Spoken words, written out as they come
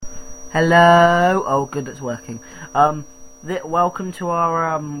Hello. Oh, good, it's working. Welcome to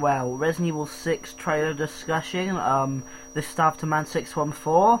our Resident Evil 6 trailer discussion. This is after Man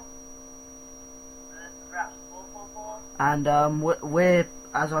 614, and we're,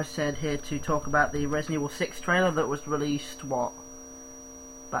 as I said, here to talk about the Resident Evil 6 trailer that was released about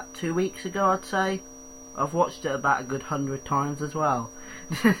 2 weeks ago, I'd say. I've watched it about a good 100 times as well.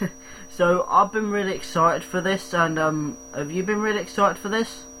 So I've been really excited for this, and have you been really excited for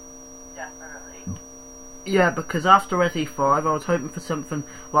this? Yeah, because after Resi 5 I was hoping for something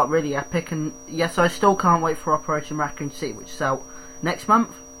like really epic, and yes, I still can't wait for Operation Raccoon City, which is out next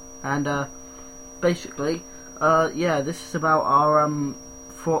month. And basically, yeah, this is about our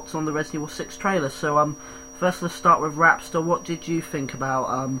thoughts on the Resident Evil 6 trailer. So first let's start with Rapster. What did you think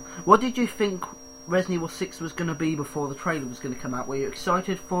about what did you think Resident Evil 6 was going to be before the trailer was going to come out? Were you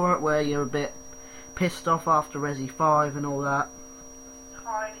excited for it? Were you a bit pissed off after Resi 5 and all that?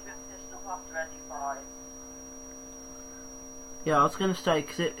 Tiny bit pissed off after Resi 5. Yeah, I was going to say,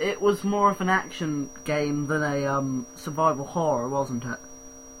 because it was more of an action game than a survival horror, wasn't it?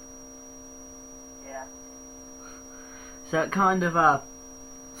 Yeah. So it kind of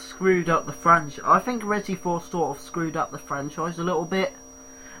screwed up the franchise. I think Resi 4 sort of screwed up the franchise a little bit,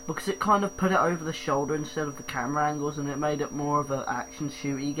 because it kind of put it over the shoulder instead of the camera angles, and it made it more of an action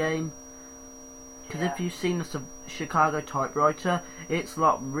shooty game. Because if you've seen the Chicago Typewriter, it's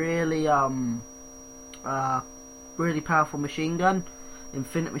like really really powerful machine gun,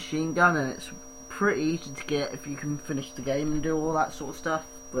 infinite machine gun, and it's pretty easy to get if you can finish the game and do all that sort of stuff,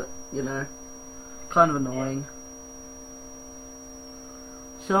 but you know, kind of annoying.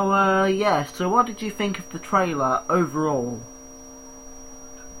 So yeah, so what did you think of the trailer overall?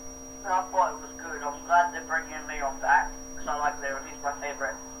 I thought it was good. I'm glad they're bringing Leon back, because I like Leon. He's my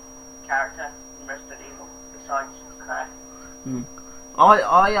favourite character in Resident Evil, besides Claire.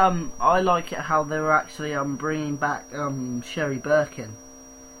 I like it how they were actually bringing back Sherry Birkin.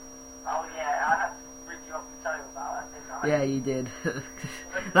 Oh yeah, I had to bring you up and tell you about that, didn't I? Yeah, you did.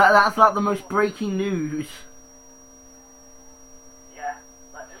 That's like the most breaking news. Yeah.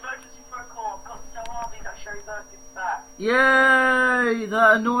 Like, emergency phone call. I've got to tell Harvey that Sherry Birkin's back. Yay!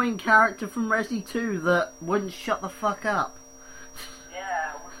 The annoying character from Resi 2 that wouldn't shut the fuck up.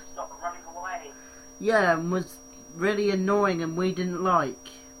 Yeah, wouldn't stop running away. Yeah, and was really annoying and we didn't like.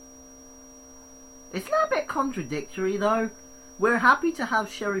 Isn't that a bit contradictory though? We're happy to have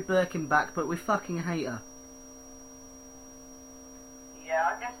Sherry Birkin back, but we fucking hate her. Yeah,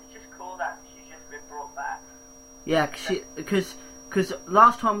 I guess it's just cool that she's just been brought back. Yeah, because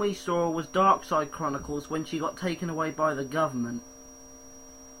last time we saw her was Darkside Chronicles when she got taken away by the government.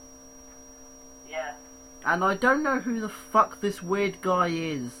 Yeah. And I don't know who the fuck this weird guy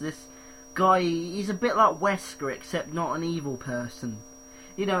is. This guy, he's a bit like Wesker, except not an evil person.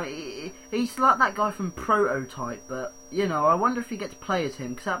 You know, he's like that guy from Prototype, but, you know, I wonder if he gets to play as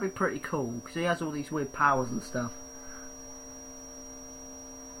him, because that'd be pretty cool, because he has all these weird powers and stuff.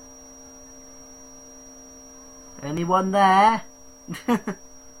 Anyone there?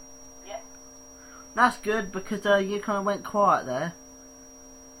 Yeah. That's good, because you kind of went quiet there.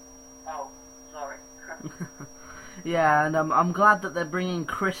 Oh, sorry. Yeah, and I'm glad that they're bringing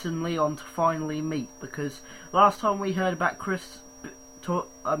Chris and Leon to finally meet, because last time we heard about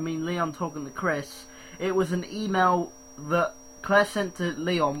Leon talking to Chris, it was an email that Claire sent to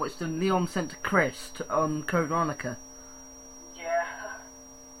Leon, which then Leon sent to Chris on Code Veronica. Yeah.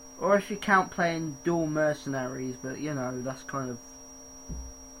 Or if you count playing Dual Mercenaries, but you know, that's kind of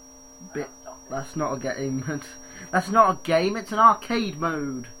that's not a game. That's not a game, it's an arcade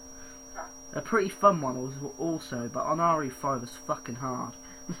mode. A pretty fun one also, but on RE5 it's fucking hard.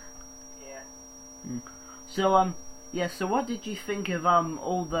 Yeah. So yeah, so what did you think of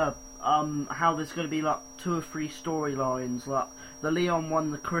all the how there's gonna be like 2 or 3 storylines, like the Leon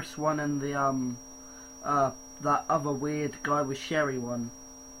one, the Chris one, and the that other weird guy with Sherry one?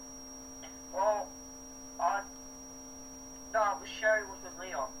 Well, no, it was Sherry was with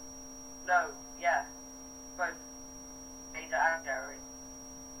Leon. No, yeah. Both Ada and Sherry.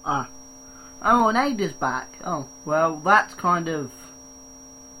 Ah. Oh, and Ada's back. Oh, well, that's kind of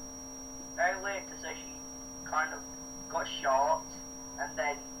Very weird to say she kind of got shot and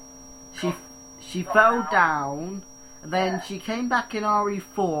then she got fell out. down, and then Yeah. she came back in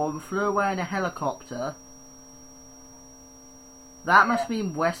RE4 and flew away in a helicopter. That must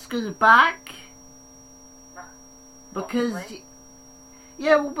mean Wesker's back, because Possibly.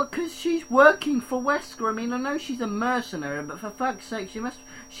 yeah, well, because she's working for Wesker. I mean, I know she's a mercenary, but for fuck's sake,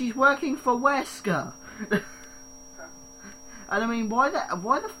 she's working for Wesker. And I mean, why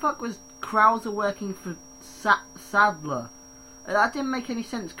the fuck was Krauser working for Sadler? That didn't make any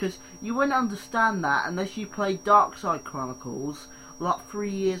sense, because you wouldn't understand that unless you played Darkside Chronicles like 3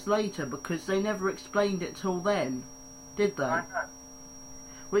 years later, because they never explained it till then, did they? I know.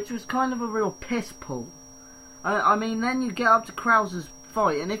 Which was kind of a real piss pull. I mean, then you get up to Krauser's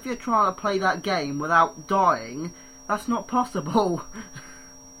fight, and if you're trying to play that game without dying, that's not possible.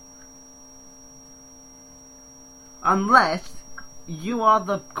 Unless you are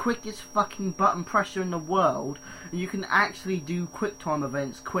the quickest fucking button presser in the world, and you can actually do quick time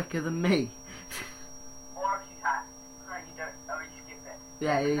events quicker than me. Or if you hack. No, you don't. Or you skip it.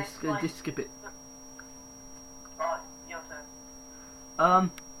 Yeah, just skip it. Right, your turn.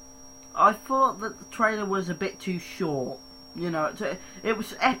 I thought that the trailer was a bit too short. You know, it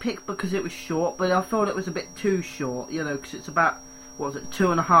was epic because it was short, but I thought it was a bit too short, you know, because it's about, what was it,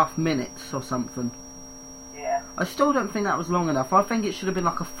 2.5 minutes or something. Yeah. I still don't think that was long enough. I think it should have been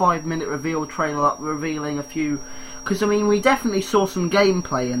like a 5-minute reveal trailer, revealing a few, because I mean, we definitely saw some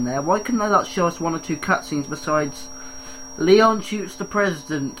gameplay in there. Why couldn't they like show us 1 or 2 cutscenes besides Leon shoots the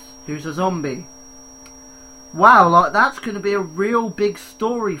president, who's a zombie? Wow, like that's going to be a real big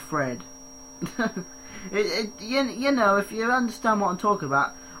story thread. You know, if you understand what I'm talking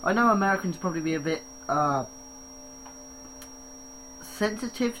about, I know Americans probably be a bit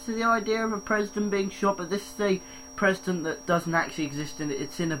sensitive to the idea of a president being shot, but this is a president that doesn't actually exist, and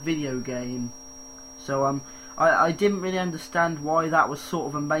it's in a video game. So I didn't really understand why that was sort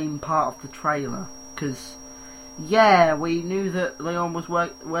of a main part of the trailer, because yeah, we knew that Leon was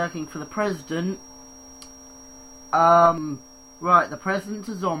working for the president. Right, the president's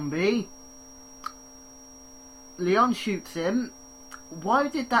a zombie. Leon shoots him. Why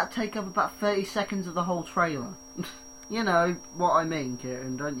did that take up about 30 seconds of the whole trailer? You know what I mean,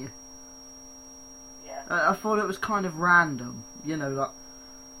 Kieran, don't you? Yeah. I thought it was kind of random. You know, like,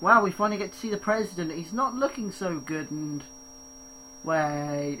 wow, we finally get to see the president. He's not looking so good, and...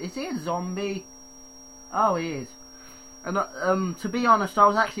 Wait, is he a zombie? Oh, he is. And, to be honest, I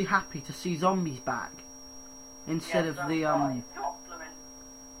was actually happy to see zombies back. Instead of the,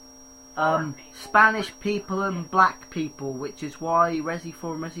 Spanish people and black people, which is why Resi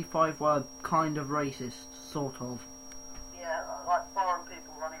 4 and Resi 5 were kind of racist, sort of. Yeah, like foreign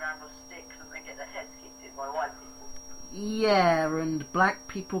people running around with sticks and they get their heads kicked in by white people. Yeah, and black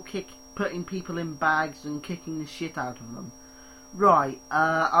people putting people in bags and kicking the shit out of them. Right,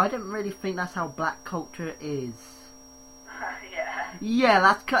 I don't really think that's how black culture is. Yeah.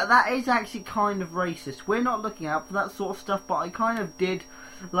 Yeah, that is actually kind of racist. We're not looking out for that sort of stuff, but I kind of did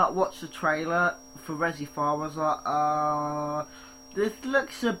like watch the trailer for Resi 4. I was like, this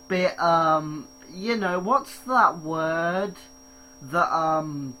looks a bit you know, what's that word that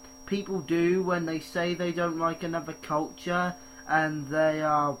people do when they say they don't like another culture and they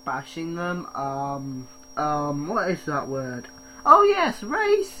are bashing them? What is that word? Oh yes,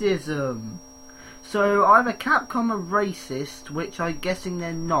 racism. So either Capcom are racist, which I'm guessing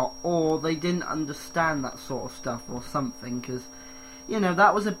they're not, or they didn't understand that sort of stuff or something, because, you know,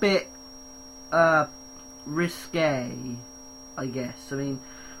 that was a bit risque, I guess. I mean,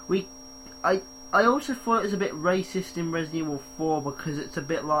 I also thought it was a bit racist in Resident Evil 4 because it's a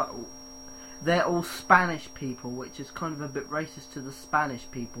bit like they're all Spanish people, which is kind of a bit racist to the Spanish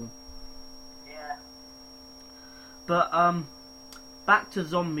people. Yeah. But back to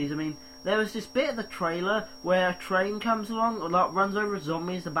zombies. I mean, there was this bit of the trailer where a train comes along, or like runs over a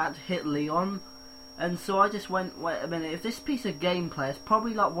zombie, is about to hit Leon, and so I just went, wait a minute, if this piece of gameplay is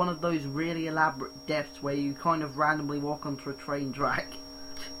probably like one of those really elaborate deaths where you kind of randomly walk onto a train track.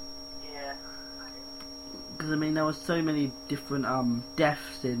 Yeah. Because I mean, there was so many different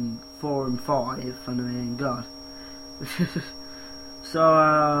deaths in 4 and 5, and I mean, God.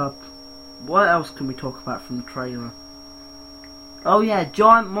 So what else can we talk about from the trailer? Oh yeah,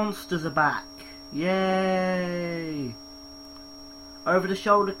 giant monsters are back. Yay! Over the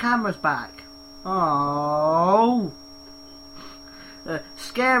shoulder camera's back. Oh,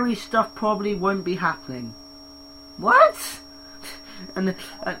 scary stuff probably won't be happening. What? And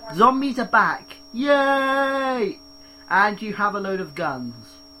zombies are back. Yay! And you have a load of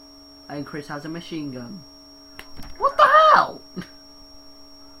guns. And Chris has a machine gun. What the hell?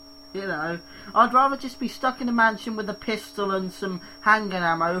 You know, I'd rather just be stuck in a mansion with a pistol and some handgun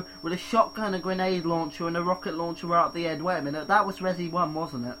ammo, with a shotgun, a grenade launcher, and a rocket launcher right at the end. Wait a minute, that was Resi 1,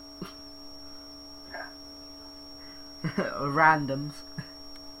 wasn't it? Yeah. Randoms.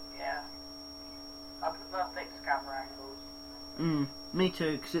 Yeah. I prefer fixed camera angles. Me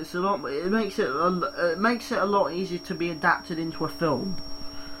too, because it's a lot. It makes it a lot easier to be adapted into a film.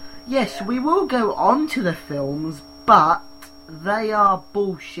 Yes, Yeah. we will go on to the films, but they are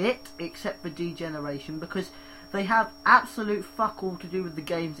bullshit, except for Degeneration, because they have absolute fuck all to do with the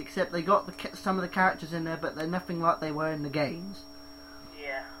games, except they got some of the characters in there, but they're nothing like they were in the games.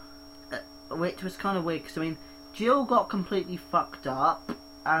 Yeah. Which was kind of weird, because, I mean, Jill got completely fucked up,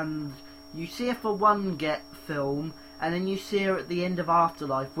 and you see her for one film, and then you see her at the end of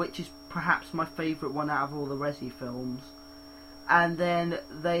Afterlife, which is perhaps my favourite one out of all the Resi films. And then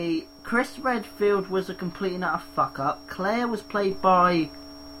Chris Redfield was a complete and utter fuck up. Claire was played by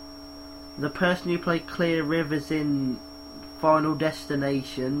the person who played Clear Rivers in Final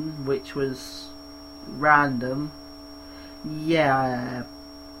Destination, which was random. Yeah.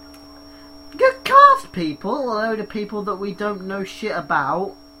 Good cast, people. A load of people that we don't know shit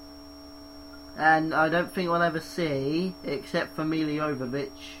about. And I don't think we'll ever see, except for Mila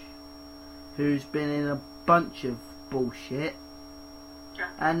Jovovich, who's been in a bunch of bullshit.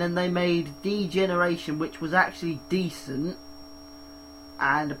 And then they made D-Generation, which was actually decent,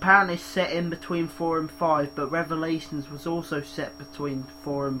 and apparently set in between 4 and 5, but Revelations was also set between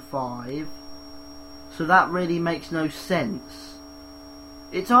 4 and 5, so that really makes no sense.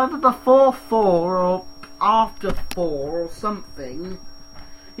 It's either before 4 or after 4 or something.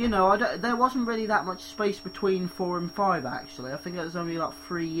 You know, there wasn't really that much space between 4 and 5, actually. I think it was only like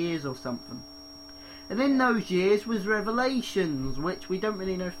 3 years or something. And in those years was Revelations, which we don't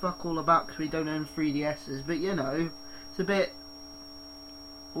really know fuck all about because we don't own 3DSs, but you know, it's a bit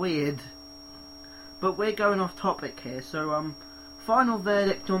weird. But we're going off topic here, so final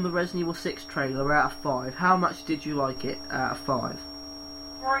verdict on the Resident Evil 6 trailer out of 5. How much did you like it out of 5?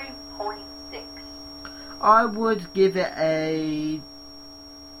 3.6. I would give it a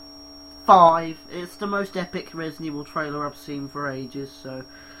 5. It's the most epic Resident Evil trailer I've seen for ages, so...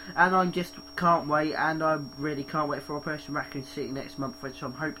 And I just can't wait, and I really can't wait for Operation Raccoon City next month, which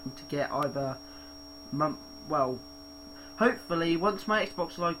I'm hoping to get either hopefully, once my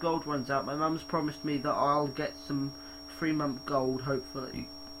Xbox Live Gold runs out. My mum's promised me that I'll get some 3-month gold, hopefully.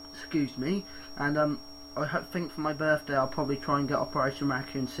 Excuse me. And I think for my birthday I'll probably try and get Operation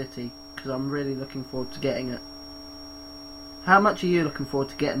Raccoon City, because I'm really looking forward to getting it. How much are you looking forward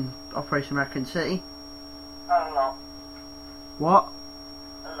to getting Operation Raccoon City? A lot. What?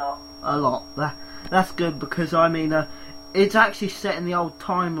 A lot. That's good, because I mean it's actually set in the old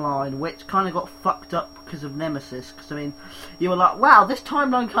timeline, which kind of got fucked up because of Nemesis. Because I mean, you were like, wow, this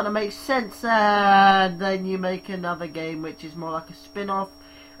timeline kind of makes sense, and then you make another game which is more like a spin-off,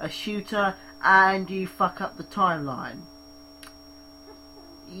 a shooter, and you fuck up the timeline.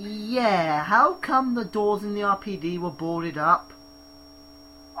 Yeah, how come the doors in the RPD were boarded up?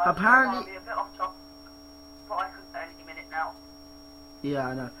 Apparently, Be a bit off top, but I could say any minute now. Yeah,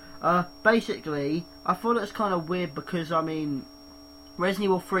 I know. Basically, I thought it was kind of weird because, I mean, Resident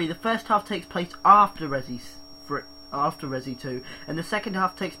Evil 3, the first half takes place after Resi 2, and the second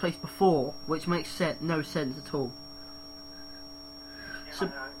half takes place before, which makes no sense at all. Yeah,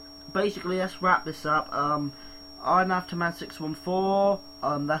 So, basically, let's wrap this up. I'm Afterman614,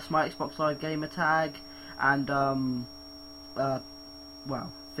 that's my Xbox Live gamer tag, and,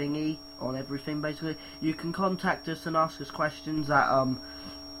 thingy on everything, basically. You can contact us and ask us questions at,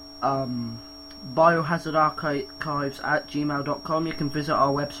 biohazardarchives@gmail.com. You can visit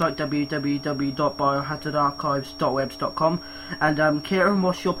our website www.biohazardarchives.webs.com. And Kieran,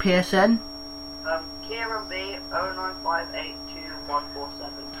 what's your PSN? Kieran B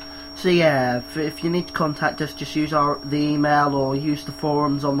 095822147. So yeah, if you need to contact us, just use the email or use the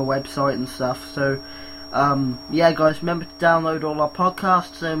forums on the website and stuff. So yeah guys, remember to download all our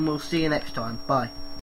podcasts, and we'll see you next time. Bye.